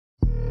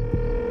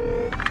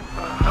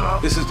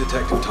This is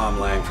Detective Tom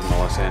Lang from the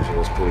Los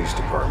Angeles Police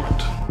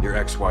Department. Your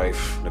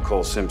ex-wife,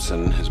 Nicole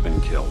Simpson, has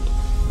been killed.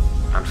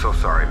 I'm so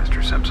sorry,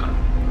 Mr. Simpson.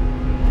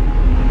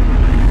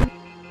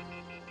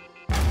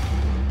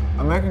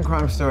 American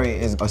Crime Story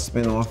is a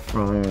spin-off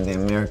from the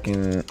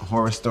American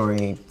Horror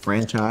Story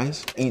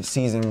franchise. Each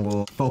season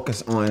will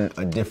focus on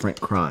a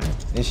different crime.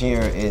 This year,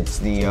 it's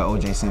the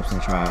O.J. Simpson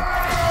trial.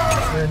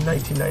 We're in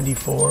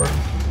 1994.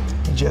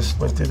 He just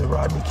went through the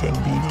Rodney King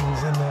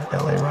beatings and the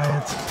LA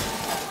riots.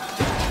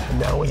 And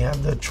now we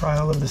have the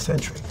trial of the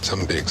century.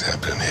 Something big's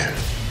happening here.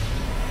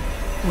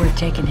 We're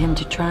taking him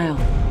to trial.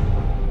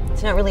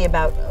 It's not really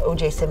about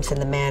O.J. Simpson,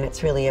 the man.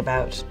 It's really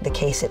about the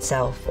case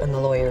itself and the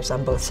lawyers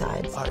on both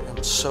sides. I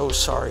am so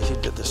sorry he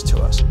did this to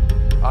us.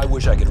 I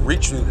wish I could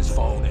reach through this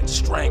phone and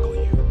strangle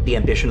you. The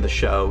ambition of the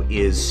show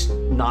is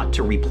not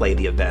to replay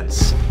the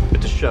events,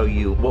 but to show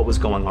you what was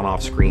going on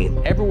off screen.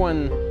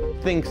 Everyone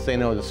thinks they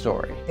know the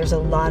story. There's a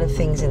lot of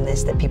things in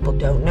this that people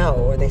don't know,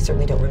 or they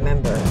certainly don't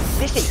remember.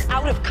 This is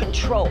out of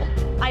control.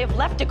 I have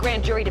left a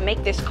grand jury to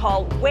make this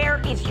call. Where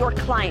is your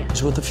client? It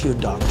was with a few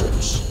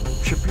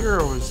doctors.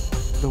 Shapiro was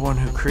the one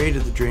who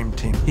created the Dream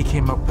Team. He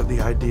came up with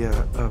the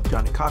idea of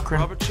Johnny Cochran.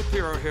 Robert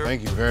Shapiro here.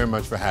 Thank you very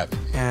much for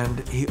having me.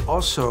 And he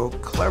also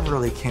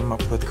cleverly came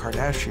up with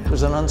Kardashian.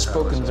 There's an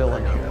unspoken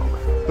villain here.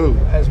 Who?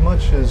 As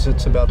much as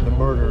it's about the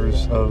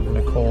murders of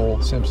Nicole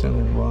Simpson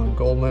and Ron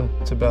Goldman,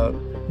 it's about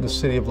the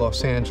city of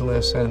Los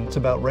Angeles, and it's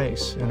about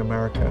race in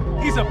America.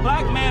 He's a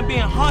black man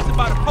being haunted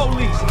by the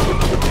police.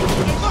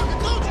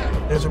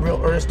 There's a real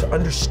earnest to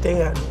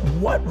understand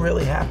what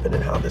really happened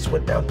and how this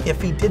went down.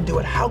 If he did do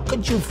it, how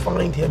could you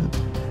find him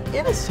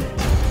innocent?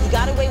 He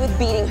got away with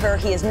beating her.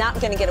 He is not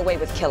going to get away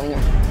with killing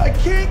her. I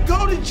can't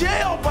go to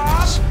jail,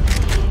 boss!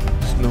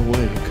 There's no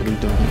way he could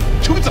have done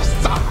it. Choose a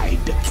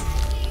side!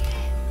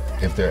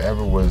 If there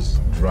ever was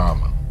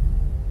drama,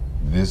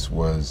 this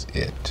was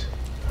it.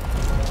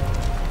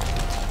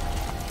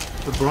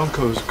 The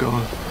Bronco's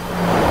gone.